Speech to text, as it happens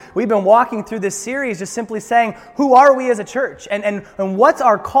we've been walking through this series just simply saying, who are we as a church? And what's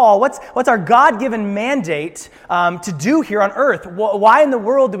our call? What's our God-given mandate to do here on earth? Why in the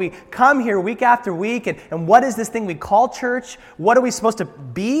world do we come here week after week? And what is this thing we call church? What are we supposed to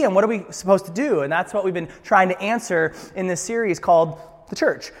be and what are we supposed to do? And that's what we've been trying to answer in this series called The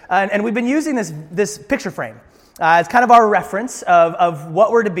Church. And we've been using this picture frame. It's kind of our reference of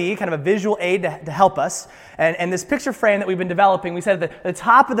what we're to be, kind of a visual aid to help us. And this picture frame that we've been developing, we said at the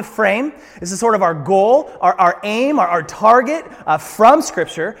top of the frame, this is sort of our goal, our aim, our target from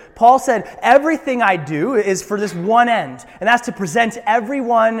Scripture. Paul said, everything I do is for this one end, and that's to present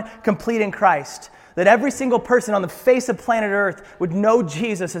everyone complete in Christ. That every single person on the face of planet Earth would know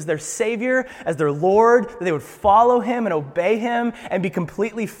Jesus as their Savior, as their Lord, that they would follow Him and obey Him and be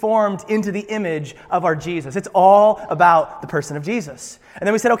completely formed into the image of our Jesus. It's all about the person of Jesus. And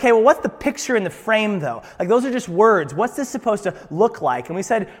then we said, okay, well, what's the picture in the frame, though? Like, those are just words. What's this supposed to look like? And we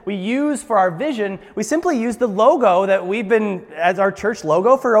said we use for our vision, we simply use the logo that we've been, as our church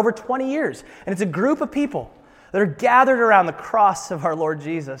logo, for over 20 years. And it's a group of people that are gathered around the cross of our Lord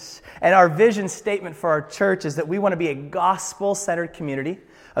Jesus. And our vision statement for our church is that we want to be a gospel-centered community,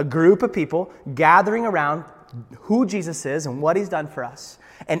 a group of people gathering around who Jesus is and what He's done for us.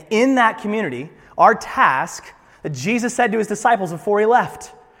 And in that community, our task that Jesus said to His disciples before He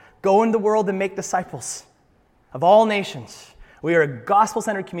left, go into the world and make disciples of all nations. We are a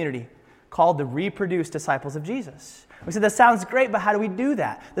gospel-centered community called to reproduce disciples of Jesus. We said, that sounds great, but how do we do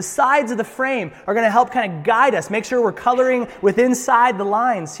that? The sides of the frame are going to help kind of guide us, make sure we're coloring with inside the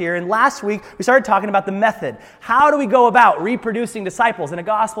lines here. And last week, we started talking about the method. How do we go about reproducing disciples in a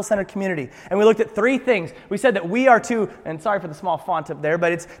gospel-centered community? And we looked at three things. We said that we are to, and sorry for the small font up there,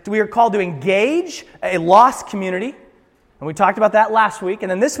 but we are called to engage a lost community. And we talked about that last week. And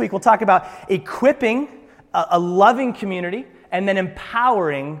then this week, we'll talk about equipping a loving community and then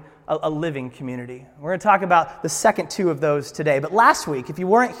empowering a living community. We're going to talk about the second two of those today. But last week, if you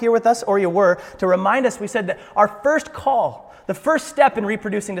weren't here with us or you were, to remind us, we said that our first call, the first step in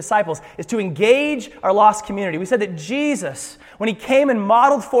reproducing disciples, is to engage our lost community. We said that Jesus, when He came and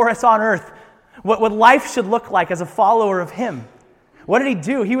modeled for us on earth what life should look like as a follower of Him, what did He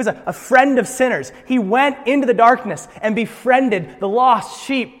do? He was a friend of sinners. He went into the darkness and befriended the lost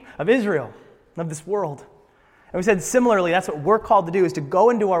sheep of Israel, of this world. And we said similarly, that's what we're called to do, is to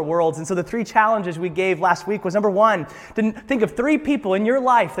go into our worlds. And so the three challenges we gave last week was, number one, to think of three people in your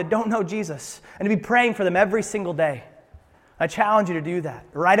life that don't know Jesus and to be praying for them every single day. I challenge you to do that.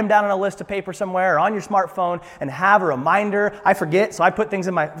 Write them down on a list of paper somewhere or on your smartphone and have a reminder. I forget, so I put things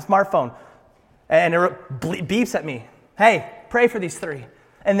in my smartphone and it beeps at me. Hey, pray for these three.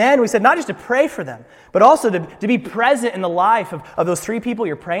 And then we said not just to pray for them, but also to be present in the life of those three people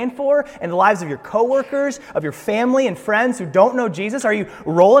you're praying for, and the lives of your coworkers, of your family and friends who don't know Jesus. Are you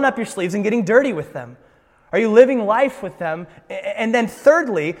rolling up your sleeves and getting dirty with them? Are you living life with them? And then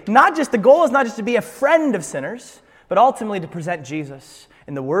thirdly, the goal is not just to be a friend of sinners, but ultimately to present Jesus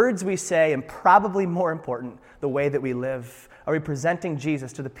in the words we say, and probably more important, the way that we live. Are we presenting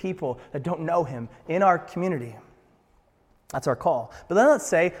Jesus to the people that don't know Him in our community? That's our call. But then let's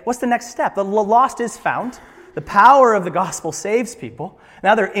say, what's the next step? The lost is found. The power of the gospel saves people.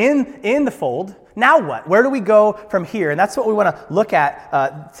 Now they're in the fold. Now what? Where do we go from here? And that's what we want to look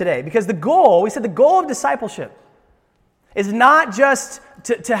at today. Because the goal of discipleship is not just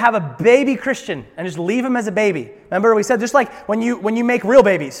to have a baby Christian and just leave him as a baby. Remember, we said just like when you make real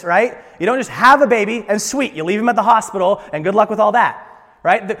babies, right? You don't just have a baby and sweet. You leave him at the hospital and good luck with all that.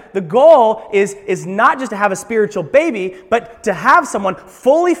 Right? The goal is not just to have a spiritual baby, but to have someone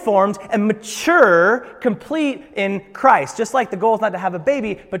fully formed and mature, complete in Christ. Just like the goal is not to have a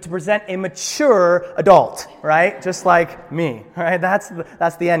baby, but to present a mature adult, right? Just like me, right? That's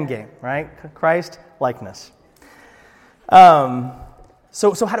the end game, right? Christ likeness.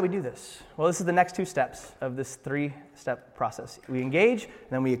 So how do we do this? Well, this is the next two steps of this three-step process. We engage,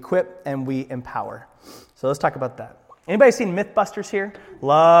 and then we equip, and we empower. So let's talk about that. Anybody seen Mythbusters here?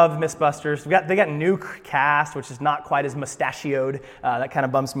 Love Mythbusters. They got a new cast, which is not quite as mustachioed. That kind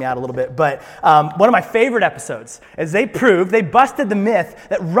of bums me out a little bit. But one of my favorite episodes is they busted the myth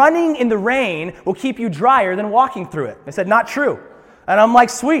that running in the rain will keep you drier than walking through it. They said, not true. And I'm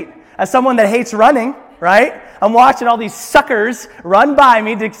like, sweet. As someone that hates running, right? I'm watching all these suckers run by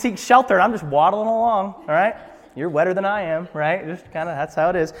me to seek shelter, and I'm just waddling along, all right? You're wetter than I am, right? Just kind of, that's how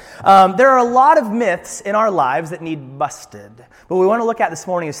it is. There are a lot of myths in our lives that need busted. What we want to look at this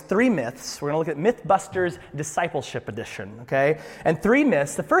morning is three myths. We're going to look at Mythbusters Discipleship Edition, okay? And three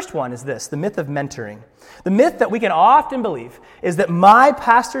myths. The first one is this, the myth of mentoring. The myth that we can often believe is that my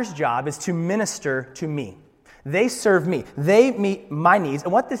pastor's job is to minister to me. They serve me. They meet my needs.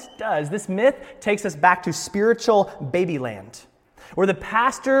 And what this does, this myth takes us back to spiritual babyland, where the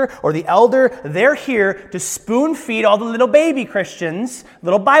pastor or the elder, they're here to spoon feed all the little baby Christians,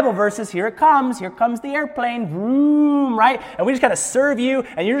 little Bible verses. Here comes the airplane, vroom, right? And we just got to serve you,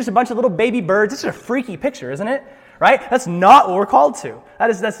 and you're just a bunch of little baby birds. It's a freaky picture, isn't it? Right? That's not what we're called to.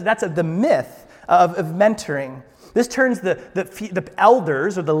 That's the myth of mentoring. This turns the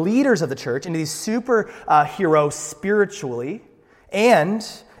elders or the leaders of the church into these superheroes spiritually, and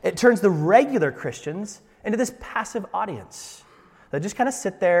it turns the regular Christians into this passive audience. They just kind of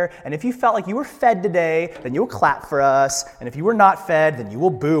sit there, and if you felt like you were fed today, then you will clap for us, and if you were not fed, then you will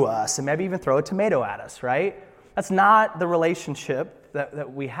boo us, and maybe even throw a tomato at us, right? That's not the relationship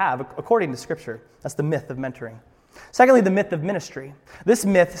that we have according to Scripture. That's the myth of mentoring. Secondly, the myth of ministry. This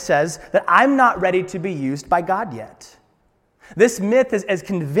myth says that I'm not ready to be used by God yet. This myth has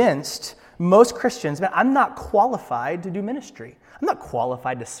convinced most Christians, man, I'm not qualified to do ministry. I'm not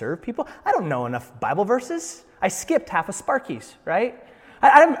qualified to serve people. I don't know enough Bible verses. I skipped half of Sparky's, right?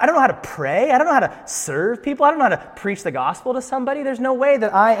 I don't know how to pray. I don't know how to serve people. I don't know how to preach the gospel to somebody. There's no way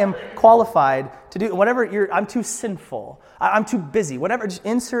that I am qualified to do whatever. I'm too sinful. I'm too busy. Whatever. Just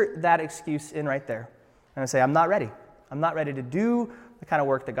insert that excuse in right there. And I say, I'm not ready. I'm not ready to do the kind of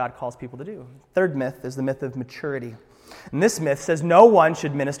work that God calls people to do. Third myth is the myth of maturity. And this myth says no one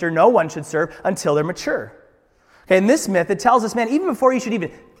should minister, no one should serve until they're mature. Okay, in this myth, it tells us, man, even before you should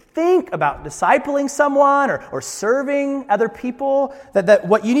even think about discipling someone or serving other people, that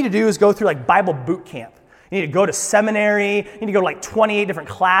what you need to do is go through like Bible boot camp. You need to go to seminary. You need to go to like 28 different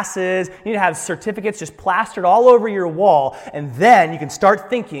classes. You need to have certificates just plastered all over your wall. And then you can start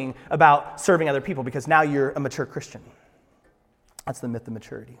thinking about serving other people because now you're a mature Christian. That's the myth of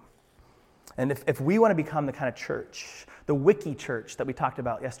maturity. And if we want to become the kind of church, the wiki church that we talked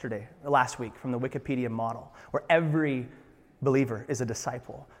about last week from the Wikipedia model, where every believer is a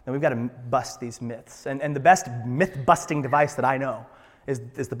disciple, then we've got to bust these myths. And the best myth-busting device that I know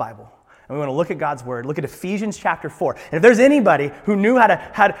is the Bible. And we want to look at God's Word, look at Ephesians chapter 4. And if there's anybody who knew how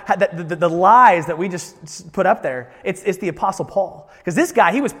the lies that we just put up there, it's the Apostle Paul. Because this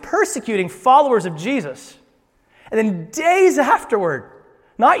guy, he was persecuting followers of Jesus. And then days afterward,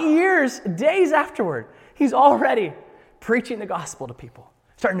 not years, days afterward, he's already preaching the gospel to people,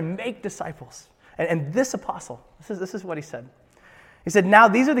 starting to make disciples. And this apostle, this is what he said. He said, now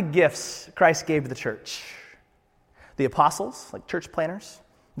these are the gifts Christ gave to the church. The apostles, like church planners,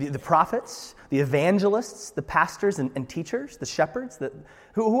 the prophets, the evangelists, the pastors and teachers, the shepherds.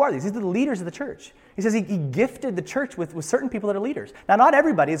 Who are these? These are the leaders of the church. He says he gifted the church with certain people that are leaders. Now, not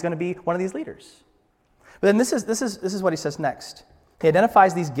everybody is going to be one of these leaders. But then this is what he says next. He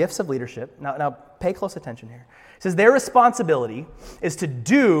identifies these gifts of leadership. Now pay close attention here. He says their responsibility is to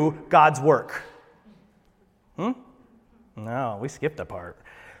do God's work. No, we skipped a part.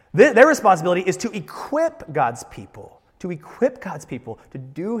 Their responsibility is to equip God's people, to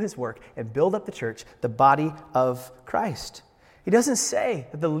do his work and build up the church, the body of Christ. He doesn't say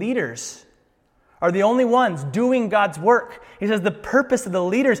that the leaders are the only ones doing God's work. He says the purpose of the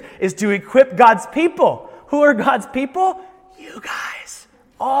leaders is to equip God's people. Who are God's people? You guys,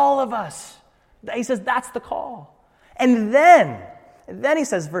 all of us. He says that's the call. And then he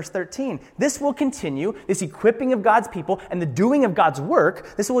says, verse 13, this will continue, this equipping of God's people and the doing of God's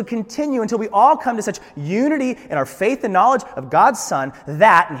work, this will continue until we all come to such unity in our faith and knowledge of God's Son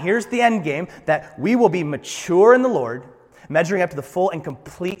that, and here's the end game, that we will be mature in the Lord, measuring up to the full and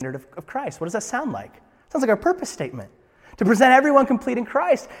complete standard of Christ. What does that sound like? It sounds like our purpose statement. To present everyone complete in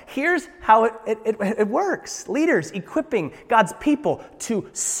Christ. Here's how it works. Leaders equipping God's people to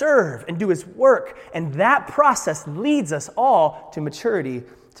serve and do his work. And that process leads us all to maturity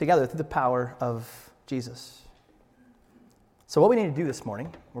together through the power of Jesus. So what we need to do this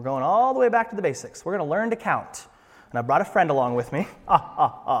morning, we're going all the way back to the basics. We're going to learn to count. And I brought a friend along with me.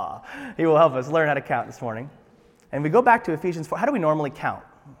 He will help us learn how to count this morning. And we go back to Ephesians 4. How do we normally count?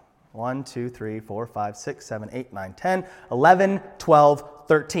 1, 2, 3, 4, 5, 6, 7, 8, 9, 10, 11, 12,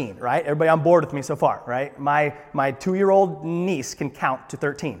 13, right? Everybody on board with me so far, right? My 2-year-old niece can count to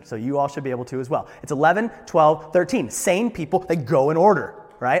 13, so you all should be able to as well. It's 11, 12, 13. Same people, they go in order,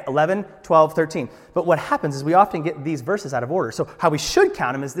 right? 11, 12, 13. But what happens is we often get these verses out of order. So how we should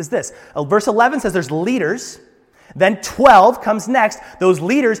count them is this. Verse 11 says there's leaders. Then 12 comes next. Those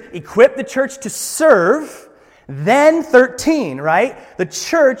leaders equip the church to serve. Then 13, right? The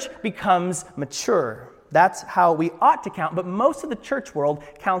church becomes mature. That's how we ought to count, but most of the church world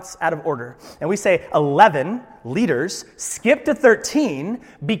counts out of order. And we say 11, leaders, skip to 13,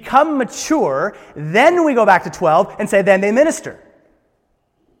 become mature, then we go back to 12 and say, then they minister.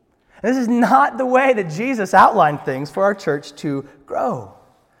 And this is not the way that Jesus outlined things for our church to grow.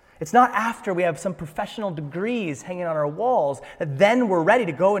 It's not after we have some professional degrees hanging on our walls that then we're ready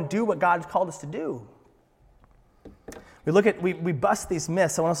to go and do what God's called us to do. We bust these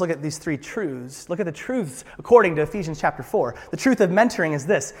myths. I want us to look at these three truths. Look at the truths according to Ephesians chapter 4. The truth of mentoring is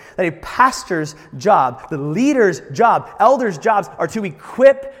this, that a pastor's job, the leader's job, elders' jobs are to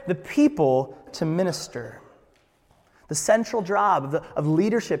equip the people to minister. The central job of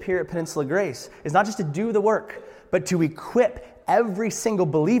leadership here at Peninsula Grace is not just to do the work, but to equip every single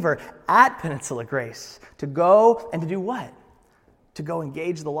believer at Peninsula Grace to go and to do what? To go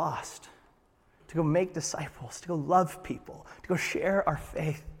engage the lost, to go make disciples, to go love people, to go share our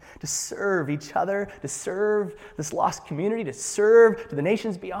faith, to serve each other, to serve this lost community, to serve to the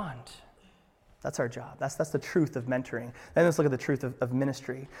nations beyond. That's our job. That's the truth of mentoring. Then let's look at the truth of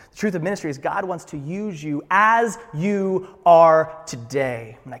ministry. The truth of ministry is God wants to use you as you are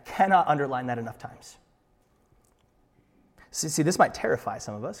today. And I cannot underline that enough times. See, this might terrify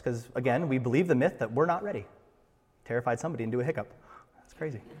some of us because, again, we believe the myth that we're not ready. Terrified somebody into a hiccup. That's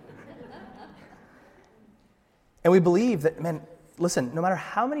crazy. And we believe that, man, listen, no matter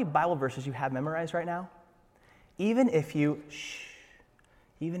how many Bible verses you have memorized right now, even if you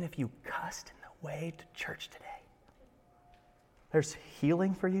cussed in the way to church today, there's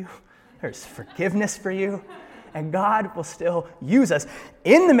healing for you, there's forgiveness for you, and God will still use us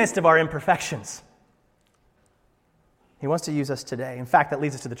in the midst of our imperfections. He wants to use us today. In fact, that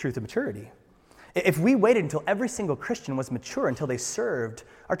leads us to the truth of maturity. If we waited until every single Christian was mature until they served,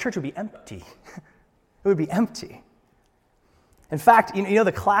 our church would be empty. It would be empty. In fact, you know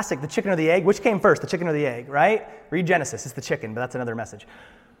the classic, the chicken or the egg? Which came first, the chicken or the egg, right? Read Genesis, it's the chicken, but that's another message.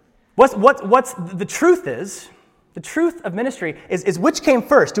 What's the truth is, the truth of ministry is which came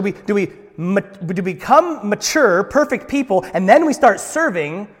first? Do we become mature, perfect people, and then we start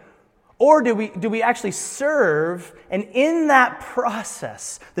serving? Or do we actually serve, and in that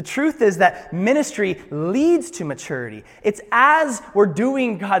process, the truth is that ministry leads to maturity. It's as we're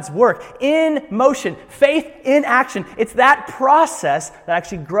doing God's work, in motion, faith in action. It's that process that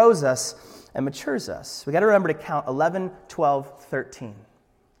actually grows us and matures us. We got to remember to count 11, 12, 13.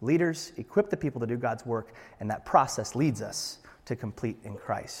 Leaders equip the people to do God's work, and that process leads us to complete in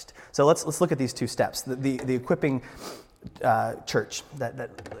Christ. So let's look at these two steps. The equipping church,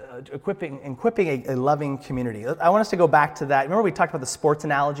 equipping a loving community. I want us to go back to that. Remember we talked about the sports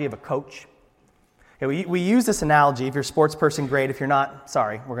analogy of a coach? Okay, we use this analogy. If you're a sports person, great. If you're not,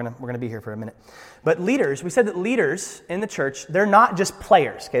 sorry, we're gonna be here for a minute. But leaders, we said that leaders in the church, they're not just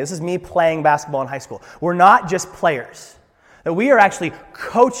players. Okay, this is me playing basketball in high school. We're not just players. That we are actually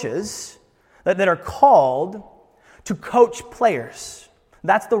coaches that are called to coach players.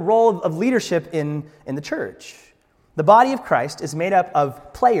 That's the role of leadership in the church. The body of Christ is made up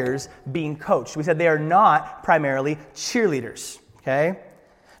of players being coached. We said they are not primarily cheerleaders, okay?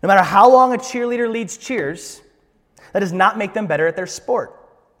 No matter how long a cheerleader leads cheers, that does not make them better at their sport.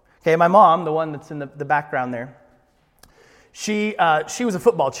 Okay, my mom, the one that's in the background there, she was a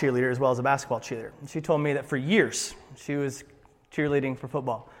football cheerleader as well as a basketball cheerleader. And she told me that for years she was cheerleading for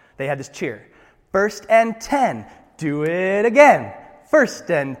football. They had this cheer. 1st and 10, do it again. 1st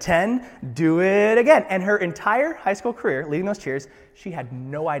and 10, do it again. And her entire high school career, leading those cheers, she had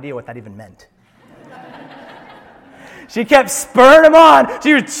no idea what that even meant. She kept spurring them on.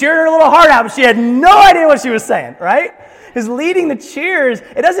 She was cheering her little heart out, but she had no idea what she was saying, right? Because leading the cheers,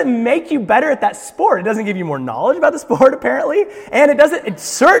 it doesn't make you better at that sport. It doesn't give you more knowledge about the sport, apparently. And it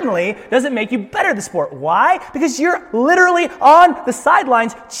certainly doesn't make you better at the sport. Why? Because you're literally on the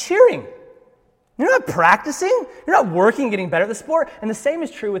sidelines cheering. You're not practicing. You're not working, getting better at the sport. And the same is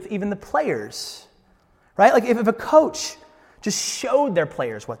true with even the players, right? Like if a coach just showed their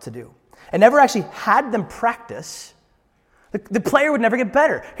players what to do and never actually had them practice, the player would never get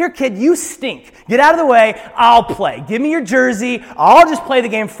better. Here, kid, you stink. Get out of the way. I'll play. Give me your jersey. I'll just play the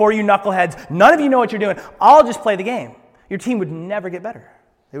game for you knuckleheads. None of you know what you're doing. I'll just play the game. Your team would never get better.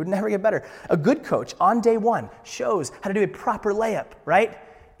 They would never get better. A good coach on day one shows how to do a proper layup, right?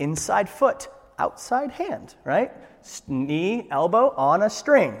 Inside foot. Outside hand, right? Knee, elbow on a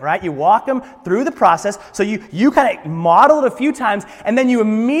string, right? You walk them through the process. So you kind of model it a few times, and then you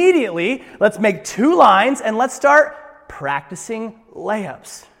immediately, let's make 2 lines, and let's start practicing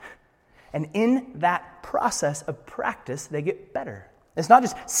layups. And in that process of practice, they get better. It's not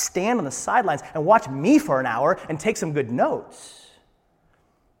just stand on the sidelines and watch me for an hour and take some good notes.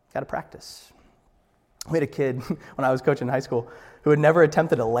 Got to practice. We had a kid when I was coaching in high school who had never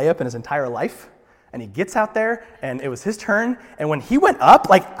attempted a layup in his entire life. And he gets out there, and it was his turn. And when he went up,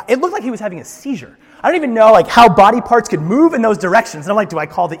 like it looked like he was having a seizure. I don't even know like how body parts could move in those directions. And I'm like, do I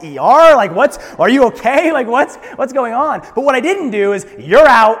call the ER? Like, are you okay? Like, what's going on? But what I didn't do is, you're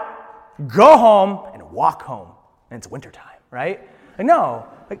out, go home, and walk home. And it's wintertime, right? Like, no,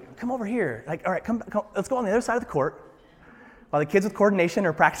 like, come over here. Like, all right, come, let's go on the other side of the court. While the kids with coordination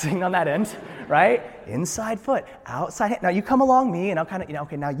are practicing on that end, right? Inside foot, outside hand. Now you come along me, and I'll kind of,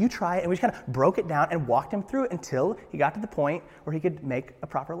 okay, now you try it. And we just kind of broke it down and walked him through it until he got to the point where he could make a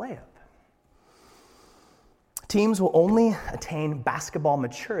proper layup. Teams will only attain basketball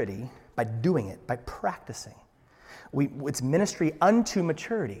maturity by doing it, by practicing. It's ministry unto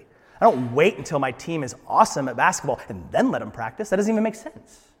maturity. I don't wait until my team is awesome at basketball and then let them practice. That doesn't even make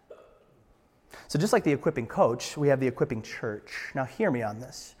sense. So just like the equipping coach, we have the equipping church. Now hear me on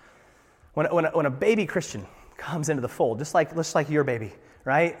this. When a baby Christian comes into the fold, just like your baby,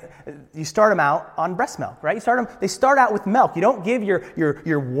 right? You start them out on breast milk, right? They start out with milk. You don't give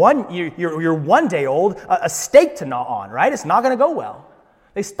your 1 day old a steak to gnaw on, right? It's not going to go well.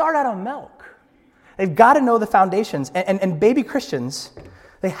 They start out on milk. They've got to know the foundations. And baby Christians,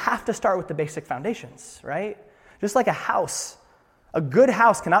 they have to start with the basic foundations, right? Just like a house. A good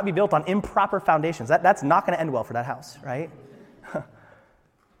house cannot be built on improper foundations. That's not going to end well for that house, right?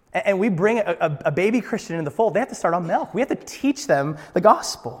 And we bring a baby Christian into the fold. They have to start on milk. We have to teach them the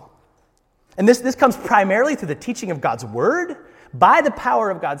gospel. And this comes primarily through the teaching of God's word by the power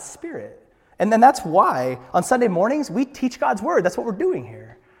of God's Spirit. And then that's why on Sunday mornings we teach God's word. That's what we're doing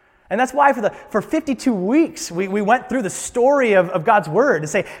here. And that's why for 52 weeks, we went through the story of God's word to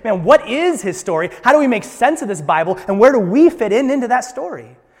say, man, what is his story? How do we make sense of this Bible? And where do we fit into that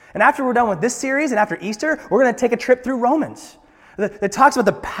story? And after we're done with this series and after Easter, we're going to take a trip through Romans that talks about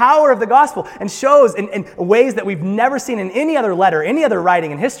the power of the gospel and shows in ways that we've never seen in any other letter, any other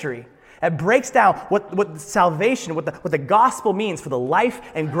writing in history. It breaks down what salvation, what the gospel means for the life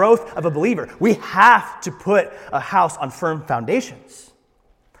and growth of a believer. We have to put a house on firm foundations.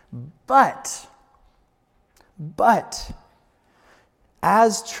 But,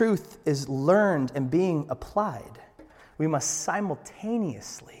 as truth is learned and being applied, we must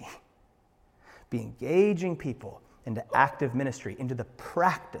simultaneously be engaging people into active ministry, into the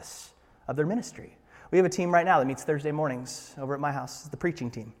practice of their ministry. We have a team right now that meets Thursday mornings over at my house. It's the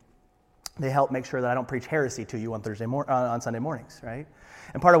preaching team. They help make sure that I don't preach heresy to you on Sunday mornings, right?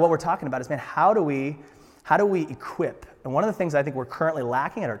 And part of what we're talking about is, man, how do we equip? And one of the things I think we're currently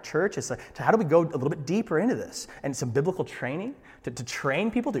lacking at our church is to how do we go a little bit deeper into this and some biblical training to train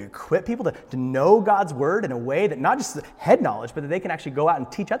people, to equip people to know God's word in a way that not just head knowledge, but that they can actually go out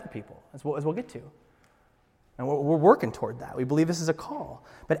and teach other people, as we'll get to. And we're working toward that. We believe this is a call.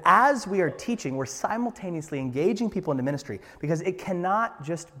 But as we are teaching, we're simultaneously engaging people into ministry because it cannot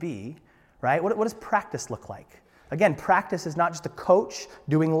just be, right? What does practice look like? Again, practice is not just a coach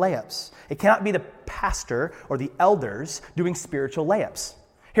doing layups. It cannot be the pastor or the elders doing spiritual layups.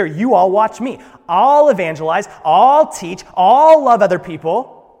 Here, you all watch me. I'll evangelize, I'll teach, I'll love other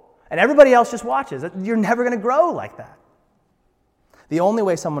people, and everybody else just watches. You're never going to grow like that. The only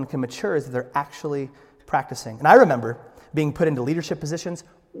way someone can mature is if they're actually practicing. And I remember being put into leadership positions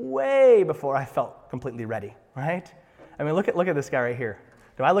way before I felt completely ready, right? I mean, look at this guy right here.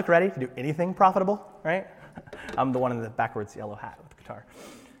 Do I look ready to do anything profitable, right? I'm the one in the backwards yellow hat with the guitar.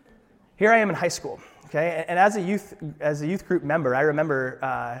 Here I am in high school, okay? And as a youth group member, I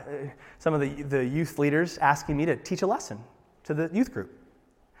remember some of the youth leaders asking me to teach a lesson to the youth group.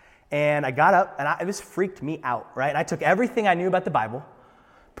 And I got up, and it just freaked me out, right? And I took everything I knew about the Bible,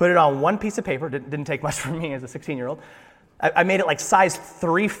 put it on one piece of paper. Didn't take much from me as a 16-year-old. I made it like size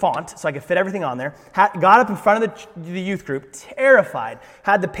 3 font so I could fit everything on there. Got up in front of the youth group, terrified.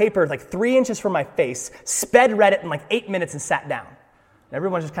 Had the paper like 3 inches from my face, sped read it in like 8 minutes and sat down. And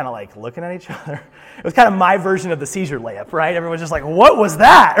everyone's just kind of like looking at each other. It was kind of my version of the seizure layup, right? Everyone's just like, what was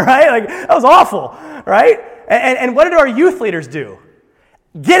that, right? Like, that was awful, right? And what did our youth leaders do?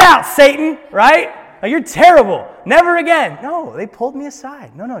 Get out, Satan, right? Like, you're terrible. Never again. No, they pulled me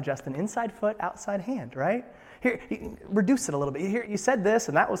aside. No, Justin, inside foot, outside hand, right? Here, reduce it a little bit. Here, you said this,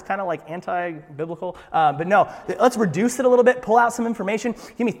 and that was kind of like anti-biblical. But no, let's reduce it a little bit, pull out some information.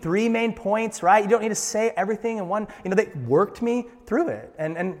 Give me 3 main points, right? You don't need to say everything in one. They worked me through it.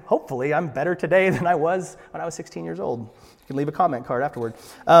 And hopefully I'm better today than I was when I was 16 years old. You can leave a comment card afterward.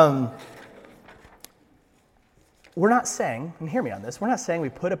 We're not saying, and hear me on this, we're not saying we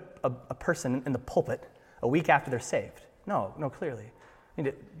put a person in the pulpit a week after they're saved. No, clearly. We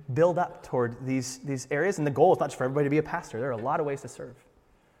need to build up toward these areas, and the goal is not just for everybody to be a pastor. There are a lot of ways to serve.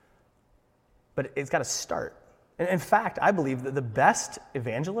 But it's got to start. And in fact, I believe that the best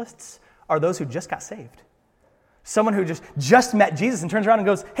evangelists are those who just got saved. Someone who just met Jesus and turns around and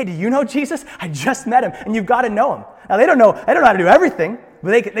goes, hey, do you know Jesus? I just met him, and you've got to know him. Now, they don't know how to do everything,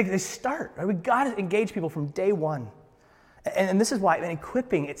 but they start. Right? We've got to engage people from day one. And this is why in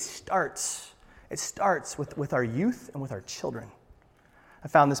equipping, it starts with our youth and with our children. I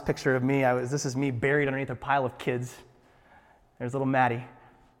found this picture of me. This is me buried underneath a pile of kids. There's little Maddie.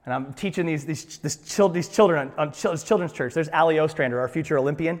 And I'm teaching these children on children's church. There's Ali Ostrander, our future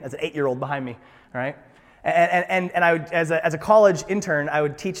Olympian, as an 8-year-old behind me, all right? And I would, as a college intern, I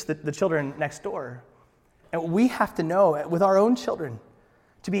would teach the children next door. And we have to know, with our own children,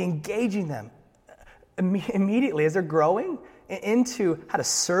 to be engaging them immediately as they're growing into how to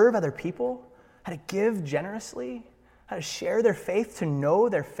serve other people, how to give generously, how to share their faith, to know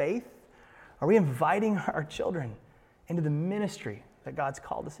their faith. Are we inviting our children into the ministry that God's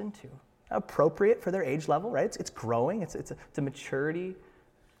called us into? Appropriate for their age level, right? It's growing, it's a maturity.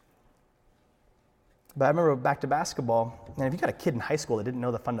 But I remember back to basketball, and if you got a kid in high school that didn't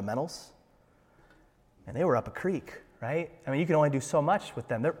know the fundamentals, and they were up a creek, right? I mean, you can only do so much with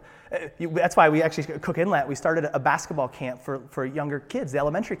them. That's why we actually, Cook Inlet, we started a basketball camp for younger kids, the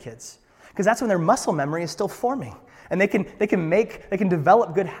elementary kids, because that's when their muscle memory is still forming, and they can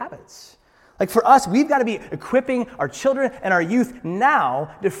develop good habits. Like for us, we've got to be equipping our children and our youth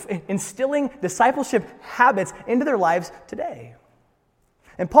now, instilling discipleship habits into their lives today.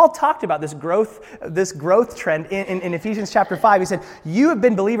 And Paul talked about this growth trend in Ephesians chapter 5. He said, you have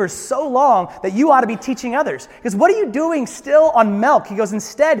been believers so long that you ought to be teaching others. Because what are you doing still on milk? He goes,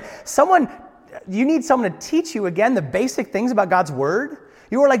 instead, you need someone to teach you again the basic things about God's word.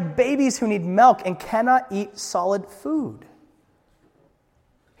 You are like babies who need milk and cannot eat solid food.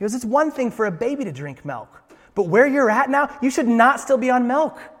 He goes, it's one thing for a baby to drink milk. But where you're at now, you should not still be on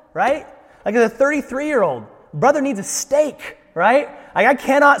milk, right? Like as a 33-year-old, brother needs a steak, right? I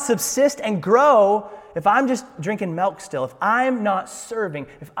cannot subsist and grow if I'm just drinking milk still, if I'm not serving,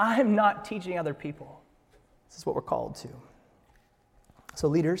 if I'm not teaching other people. This is what we're called to. So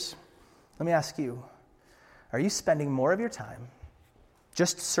leaders, let me ask you, are you spending more of your time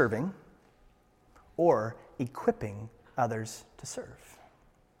just serving or equipping others to serve?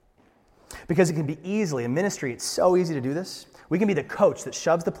 Because it can be easily, in ministry, it's so easy to do this. We can be the coach that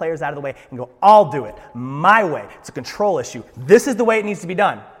shoves the players out of the way and go, I'll do it, my way. It's a control issue. This is the way it needs to be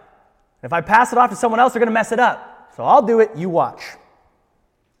done. And if I pass it off to someone else, they're going to mess it up. So I'll do it, you watch.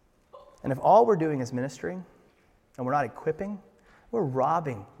 And if all we're doing is ministering and we're not equipping, we're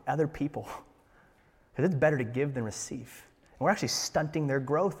robbing other people. Because it's better to give than receive. And we're actually stunting their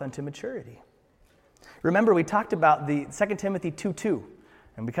growth unto maturity. Remember, we talked about the 2 Timothy 2:2.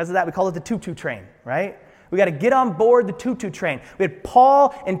 And because of that, we call it the tutu train, right? We got to get on board the tutu train. We had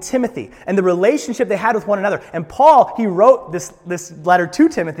Paul and Timothy and the relationship they had with one another. And Paul, he wrote this letter to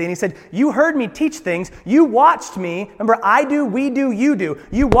Timothy, and he said, you heard me teach things. You watched me. Remember, I do, we do, you do.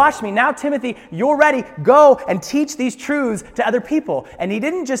 You watched me. Now, Timothy, you're ready. Go and teach these truths to other people. And he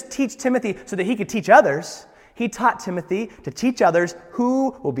didn't just teach Timothy so that he could teach others. He taught Timothy to teach others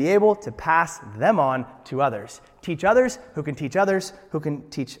who will be able to pass them on to others. Teach others who can teach others who can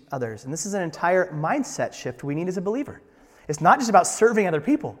teach others. And this is an entire mindset shift we need as a believer. It's not just about serving other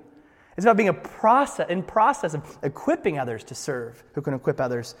people. It's about being in process of equipping others to serve who can equip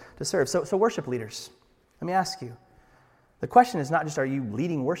others to serve. So worship leaders, let me ask you. The question is not just are you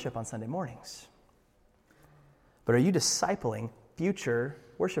leading worship on Sunday mornings, but are you discipling future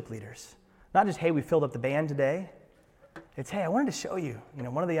worship leaders? Not just, hey, we filled up the band today. It's, hey, I wanted to show you,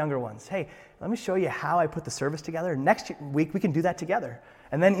 one of the younger ones. Hey, let me show you how I put the service together. Next week, we can do that together.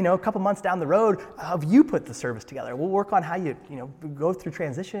 And then, a couple months down the road, have you put the service together? We'll work on how you go through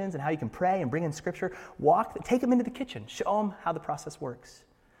transitions and how you can pray and bring in scripture. Take them into the kitchen. Show them how the process works.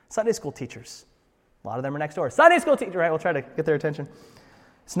 Sunday school teachers. A lot of them are next door. Sunday school teacher, right? We'll try to get their attention.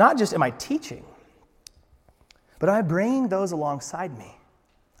 It's not just, am I teaching? But am I bringing those alongside me?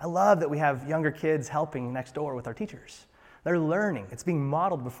 I love that we have younger kids helping next door with our teachers. They're learning. It's being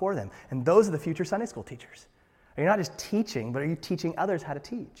modeled before them. And those are the future Sunday school teachers. You're not just teaching, but are you teaching others how to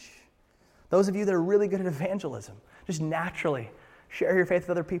teach? Those of you that are really good at evangelism, just naturally share your faith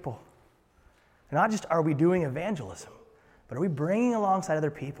with other people. And not just are we doing evangelism, but are we bringing alongside other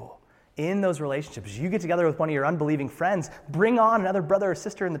people in those relationships? You get together with one of your unbelieving friends, bring on another brother or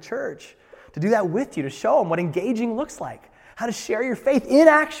sister in the church to do that with you, to show them what engaging looks like. How to share your faith in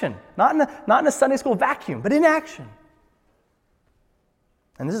action, not in a Sunday school vacuum, but in action.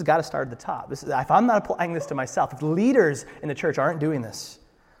 And this has got to start at the top. If I'm not applying this to myself, if leaders in the church aren't doing this,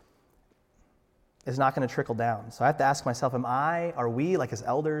 it's not going to trickle down. So I have to ask myself, are we, like as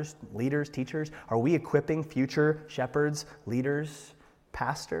elders, leaders, teachers, are we equipping future shepherds, leaders,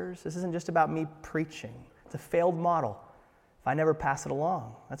 pastors? This isn't just about me preaching. It's a failed model if I never pass it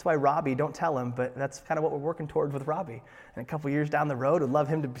along. That's why Robbie, don't tell him, but that's kind of what we're working towards with Robbie. And a couple years down the road, would love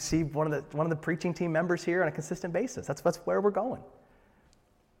him to see one of the preaching team members here on a consistent basis. That's where we're going.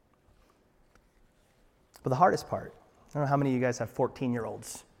 But the hardest part, I don't know how many of you guys have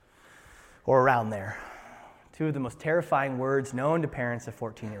 14-year-olds or around there. Two of the most terrifying words known to parents of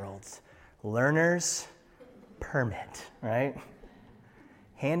 14-year-olds. Learner's permit, right?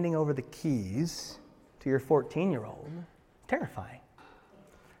 Handing over the keys to your 14-year-old, terrifying.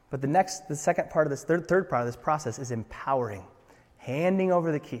 But the second part of this, third part of this process is empowering. Handing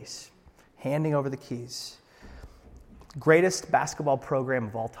over the keys. Handing over the keys. Greatest basketball program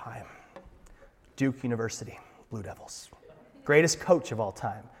of all time. Duke University, Blue Devils. Greatest coach of all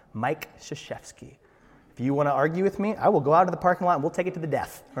time, Mike Krzyzewski. If you want to argue with me, I will go out to the parking lot and we'll take it to the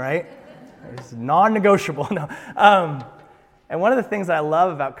death, right? It's non-negotiable. No. And one of the things that I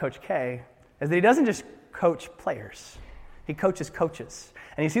love about Coach K is that he doesn't just coach players. He coaches coaches.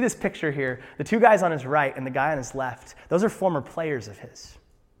 And you see this picture here, the two guys on his right and the guy on his left, those are former players of his.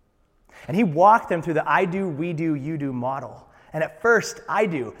 And he walked them through the I do, we do, you do model. And at first, I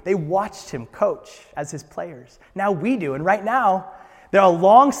do. They watched him coach as his players. Now we do. And right now, they're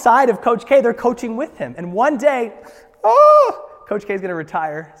alongside of Coach K. They're coaching with him. And one day, Coach K is going to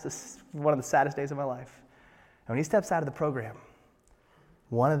retire. This is one of the saddest days of my life. And when he steps out of the program,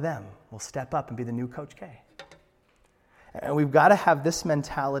 one of them will step up and be the new Coach K. And we've got to have this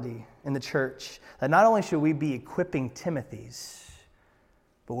mentality in the church that not only should we be equipping Timothys,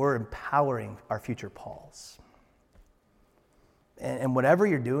 but we're empowering our future Pauls. And whatever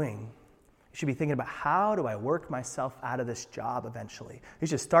you're doing, you should be thinking about, how do I work myself out of this job eventually? You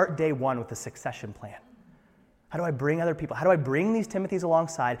should start day one with a succession plan. How do I bring other people? How do I bring these Timothys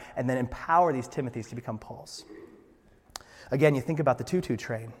alongside and then empower these Timothys to become Pauls? Again, you think about the tutu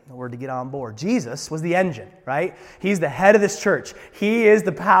train, the word to get on board. Jesus was the engine, right? He's the head of this church. He is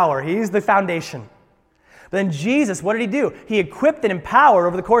the power. He's the foundation. But then Jesus, what did he do? He equipped and empowered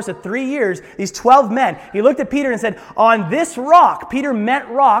over the course of 3 years these 12 men. He looked at Peter and said, on this rock, Peter meant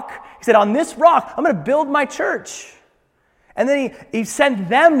rock. He said, on this rock, I'm going to build my church. And then he sent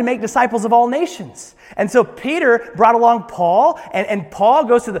them to make disciples of all nations. And so Peter brought along Paul, and Paul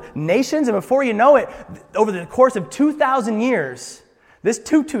goes to the nations, and before you know it, over the course of 2,000 years, this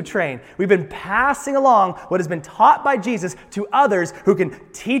tutu train, we've been passing along what has been taught by Jesus to others who can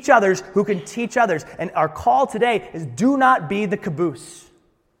teach others, who can teach others. And our call today is, do not be the caboose.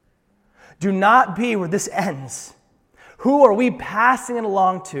 Do not be where this ends. Who are we passing it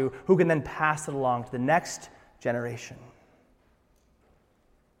along to, who can then pass it along to the next generation?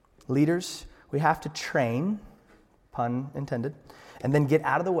 Leaders, we have to train, pun intended, and then get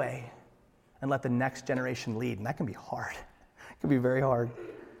out of the way and let the next generation lead. And that can be hard. It can be very hard.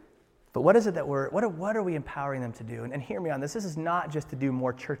 But what is it that what are we empowering them to do? And hear me on this. This is not just to do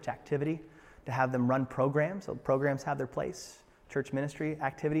more church activity, to have them run programs. So programs have their place. Church ministry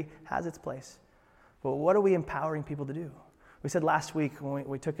activity has its place. But what are we empowering people to do? We said last week when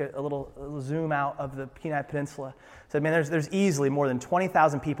we took a little zoom out of the Kenai Peninsula, said, man, there's easily more than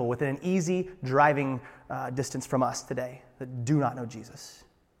 20,000 people within an easy driving distance from us today that do not know Jesus.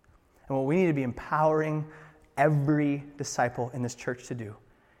 And what we need to be empowering every disciple in this church to do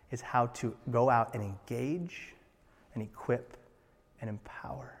is how to go out and engage and equip and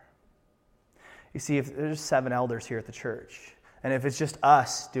empower. You see, if there's 7 elders here at the church, and if it's just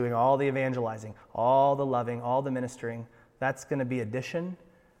us doing all the evangelizing, all the loving, all the ministering, that's going to be addition,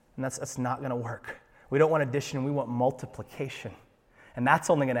 and that's not going to work. We don't want addition, we want multiplication. And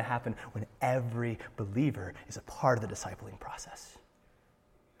that's only going to happen when every believer is a part of the discipling process.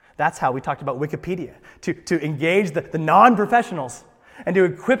 That's how we talked about Wikipedia, to engage the non-professionals and to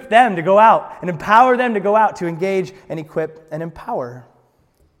equip them to go out and empower them to go out to engage and equip and empower.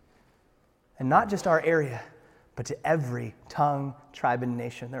 And not just our area, but to every tongue, tribe, and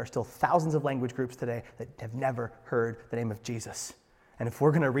nation. There are still thousands of language groups today that have never heard the name of Jesus. And if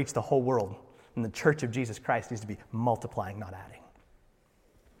we're going to reach the whole world, then the church of Jesus Christ needs to be multiplying, not adding.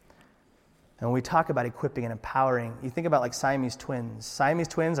 And when we talk about equipping and empowering, you think about like Siamese twins. Siamese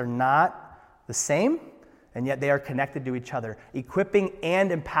twins are not the same, and yet they are connected to each other. Equipping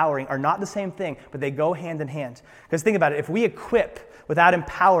and empowering are not the same thing, but they go hand in hand. Because think about it, if we equip without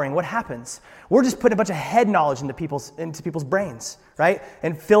empowering, what happens? We're just putting a bunch of head knowledge into people's brains, right?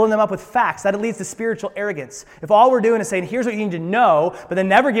 And filling them up with facts. That leads to spiritual arrogance. If all we're doing is saying, here's what you need to know, but then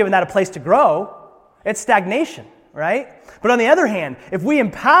never giving that a place to grow, it's stagnation, right? But on the other hand, if we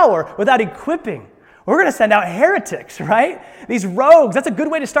empower without equipping, We're going to send out heretics, right? These rogues. That's a good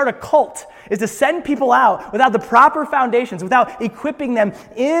way to start a cult, is to send people out without the proper foundations, without equipping them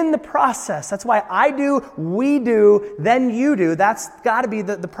in the process. That's why I do, we do, then you do. That's got to be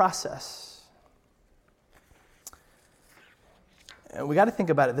the process. And we got to think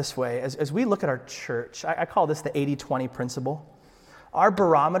about it this way. As we look at our church, I call this the 80-20 principle. Our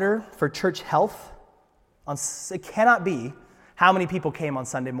barometer for church health, it cannot be how many people came on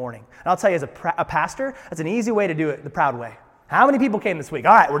Sunday morning. And I'll tell you, as a pastor, that's an easy way to do it the proud way. How many people came this week?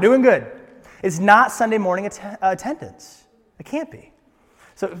 All right, we're doing good. It's not Sunday morning attendance. It can't be.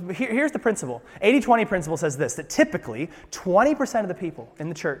 So here's the principle. 80-20 principle says this, that typically 20% of the people in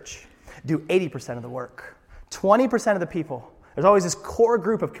the church do 80% of the work. 20% of the people, there's always this core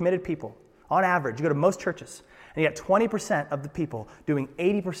group of committed people. On average, you go to most churches, and you got 20% of the people doing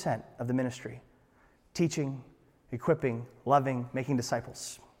 80% of the ministry. Teaching, equipping, loving, making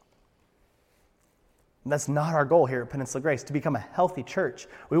disciples. And that's not our goal here at Peninsula Grace, to become a healthy church.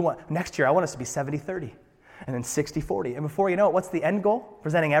 Next year, I want us to be 70-30, and then 60-40. And before you know it, what's the end goal?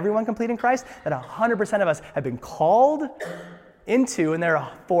 Presenting everyone complete in Christ? That 100% of us have been called into, and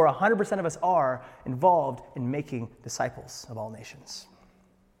therefore 100% of us are involved in making disciples of all nations.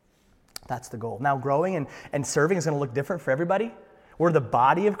 That's the goal. Now, growing and serving is going to look different for everybody. We're the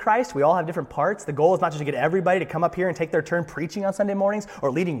body of Christ. We all have different parts. The goal is not just to get everybody to come up here and take their turn preaching on Sunday mornings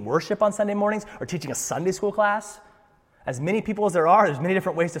or leading worship on Sunday mornings or teaching a Sunday school class. As many people as there are, there's many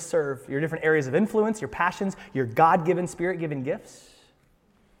different ways to serve. Your different areas of influence, your passions, your God-given, Spirit-given gifts.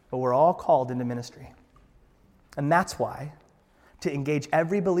 But we're all called into ministry. And that's why, to engage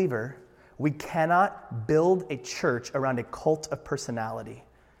every believer, we cannot build a church around a cult of personality.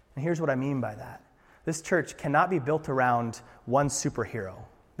 And here's what I mean by that. This church cannot be built around one superhero,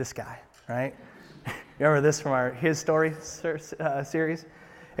 this guy, right? You remember this from His Story series?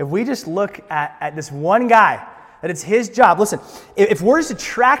 If we just look at this one guy, that it's his job. Listen, if we're just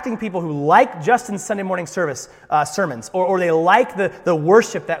attracting people who like Justin's Sunday morning service sermons, or they like the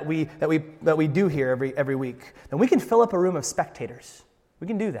worship that we do here every week, then we can fill up a room of spectators. We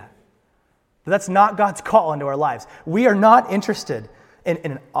can do that. But that's not God's call into our lives. We are not interested in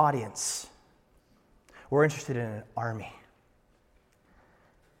an audience. We're interested in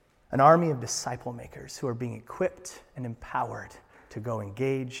an army of disciple makers who are being equipped and empowered to go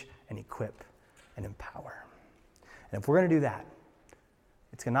engage and equip and empower. And if we're going to do that,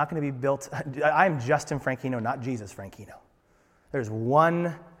 it's not going to be built. I'm Justin Franchino, not Jesus Franchino. There's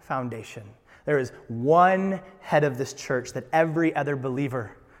one foundation. There is one head of this church that every other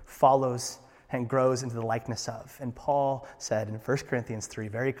believer follows and grows into the likeness of. And Paul said in 1 Corinthians 3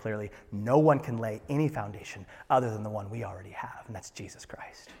 very clearly, no one can lay any foundation other than the one we already have, and that's Jesus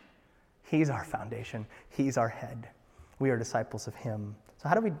Christ. He's our foundation. He's our head. We are disciples of him. So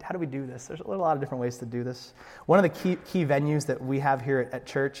how do we do this? There's a lot of different ways to do this. One of the key venues that we have here at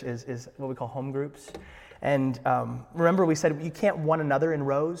church is what we call home groups. And remember we said you can't one another in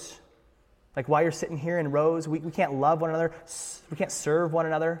rows. Like while you're sitting here in rows, we can't love one another. We can't serve one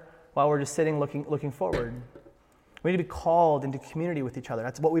another while we're just sitting looking forward. We need to be called into community with each other.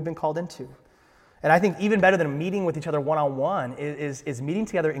 That's what we've been called into. And I think even better than meeting with each other one-on-one is meeting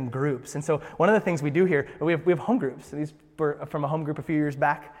together in groups. And so one of the things we do here, we have home groups. These were from a home group a few years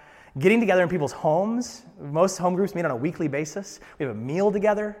back. Getting together in people's homes. Most home groups meet on a weekly basis. We have a meal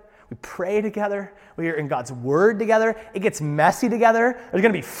together. We pray together. We are in God's Word together. It gets messy together. There's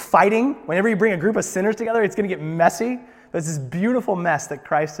going to be fighting. Whenever you bring a group of sinners together, it's going to get messy. There's this beautiful mess that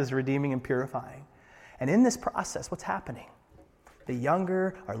Christ is redeeming and purifying. And in this process, what's happening? The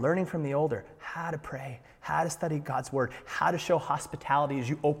younger are learning from the older how to pray, how to study God's Word, how to show hospitality as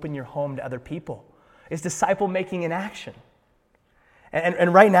you open your home to other people. It's disciple making in action.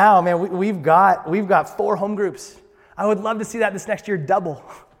 And right now, man, we've got 4 home groups. I would love to see that this next year double.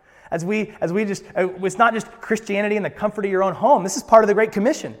 As we just, it's not just Christianity in the comfort of your own home. This is part of the Great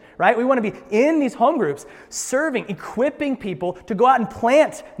Commission, right? We want to be in these home groups, serving, equipping people to go out and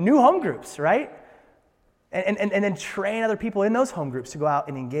plant new home groups, right? And then train other people in those home groups to go out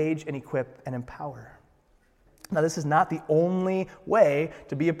and engage and equip and empower. Now, this is not the only way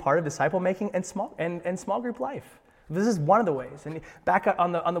to be a part of disciple making and small group life. This is one of the ways. And back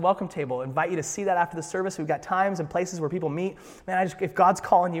on the welcome table, I invite you to see that after the service. We've got times and places where people meet. Man, if God's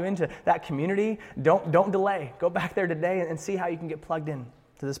calling you into that community, don't delay. Go back there today and see how you can get plugged in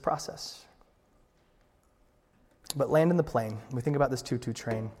to this process. But land in the plane. We think about this 2-2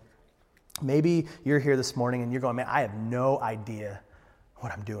 train. Maybe you're here this morning and you're going, man, I have no idea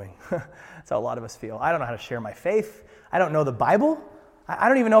what I'm doing. That's how a lot of us feel. I don't know how to share my faith. I don't know the Bible. I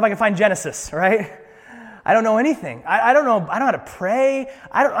don't even know if I can find Genesis, right? I don't know anything. I don't know how to pray.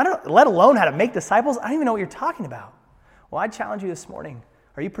 I don't, let alone how to make disciples. I don't even know what you're talking about. Well, I challenge you this morning.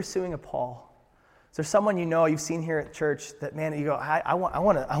 Are you pursuing a Paul? Is there someone you know, you've seen here at church that, man, you go, I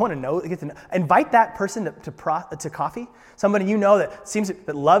want to know, get to know. Invite that person to coffee. Somebody you know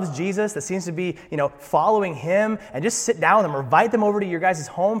that loves Jesus, that seems to be, following him, and just sit down with them or invite them over to your guys'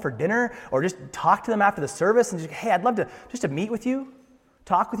 home for dinner, or just talk to them after the service and just, hey, I'd love to meet with you,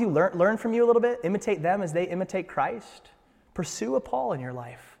 talk with you, learn from you a little bit, imitate them as they imitate Christ. Pursue a Paul in your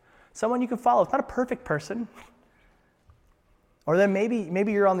life. Someone you can follow. It's not a perfect person. Or then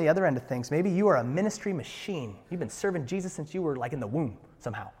maybe you're on the other end of things. Maybe you are a ministry machine. You've been serving Jesus since you were like in the womb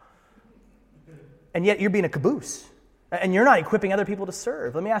somehow. And yet you're being a caboose. And you're not equipping other people to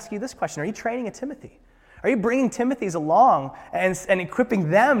serve. Let me ask you this question. Are you training a Timothy? Are you bringing Timothys along and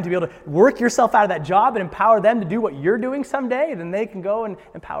equipping them to be able to work yourself out of that job and empower them to do what you're doing someday? Then they can go and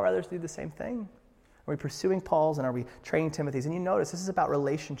empower others to do the same thing. Are we pursuing Paul's and are we training Timothys? And you notice this is about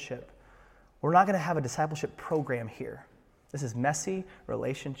relationship. We're not going to have a discipleship program here. This is messy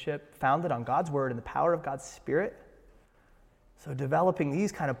relationship founded on God's word and the power of God's Spirit. So developing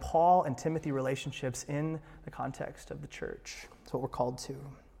these kind of Paul and Timothy relationships in the context of the church. That's what we're called to.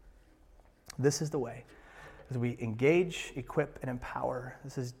 This is the way. As we engage, equip, and empower.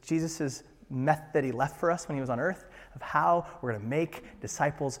 This is Jesus' method that he left for us when he was on earth of how we're going to make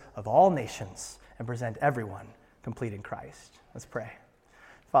disciples of all nations and present everyone complete in Christ. Let's pray.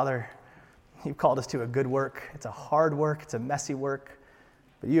 Father, you've called us to a good work. It's a hard work. It's a messy work.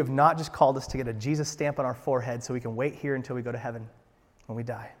 But you have not just called us to get a Jesus stamp on our forehead so we can wait here until we go to heaven when we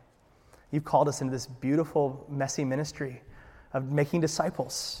die. You've called us into this beautiful, messy ministry of making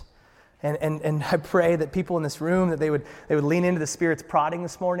disciples. And I pray that people in this room, that they would lean into the Spirit's prodding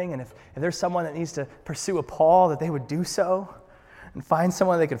this morning. And if there's someone that needs to pursue a Paul, that they would do so. And find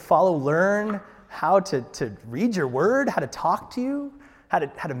someone they could follow, learn how to read your word, how to talk to you, how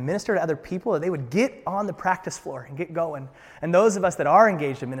to minister to other people, that they would get on the practice floor and get going. And those of us that are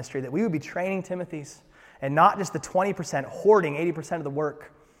engaged in ministry, that we would be training Timothys and not just the 20% hoarding 80% of the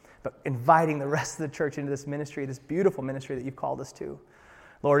work, but inviting the rest of the church into this ministry, this beautiful ministry that you've called us to.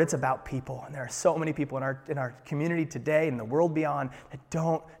 Lord, it's about people, and there are so many people in our community today and the world beyond that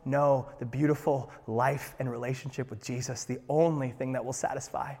don't know the beautiful life and relationship with Jesus, the only thing that will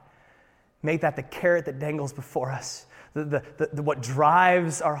satisfy. Make that the carrot that dangles before us. What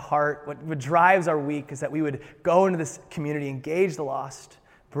drives our heart, what drives our week is that we would go into this community, engage the lost,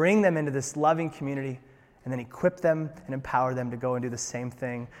 bring them into this loving community, and then equip them and empower them to go and do the same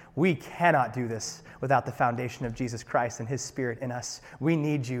thing. We cannot do this without the foundation of Jesus Christ and his Spirit in us. We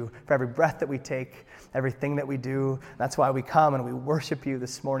need you for every breath that we take, everything that we do. That's why we come and we worship you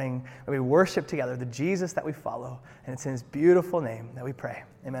this morning, and we worship together the Jesus that we follow. And it's in his beautiful name that we pray.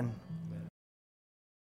 Amen.